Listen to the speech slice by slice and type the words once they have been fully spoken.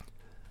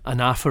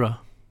Anaphora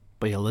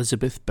by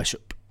Elizabeth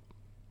Bishop,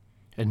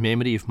 in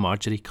memory of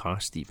Marjorie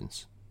Carr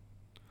Stevens.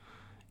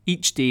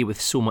 Each day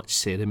with so much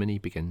ceremony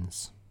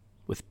begins,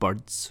 with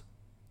birds,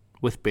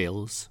 with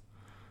bells,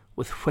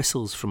 with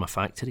whistles from a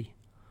factory.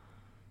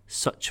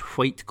 Such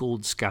white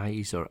gold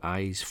skies our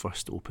eyes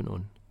first open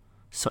on,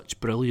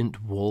 such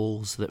brilliant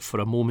walls that for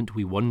a moment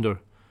we wonder,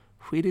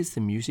 where is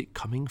the music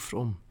coming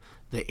from,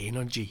 the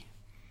energy?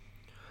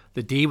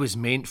 The day was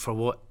meant for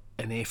what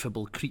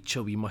ineffable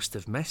creature we must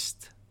have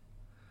missed.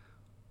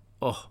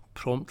 Oh,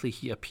 promptly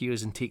he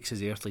appears and takes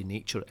his earthly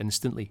nature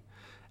instantly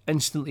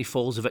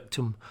falls a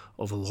victim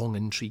of a long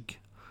intrigue,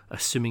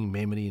 assuming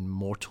memory in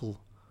mortal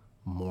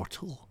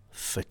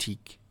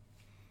fatigue.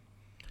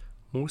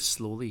 Most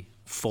slowly,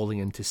 falling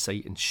into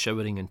sight and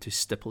showering into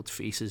stippled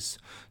faces,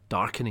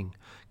 darkening,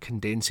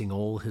 condensing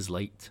all his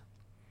light.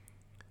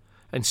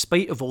 In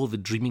spite of all the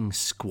dreaming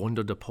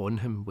squandered upon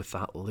him with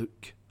that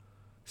look,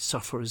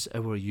 suffers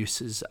our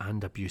uses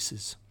and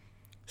abuses,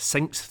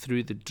 sinks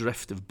through the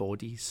drift of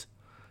bodies,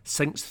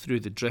 sinks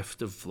through the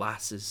drift of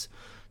lasses,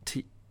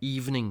 to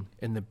evening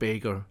in the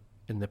beggar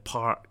in the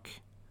park,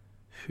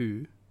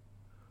 who,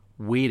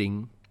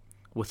 wearing,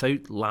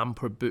 without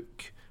lamp or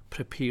book,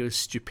 prepares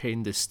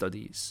stupendous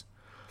studies,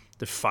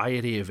 the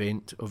fiery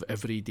event of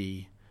every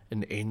day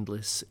in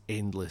endless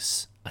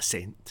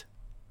ascent.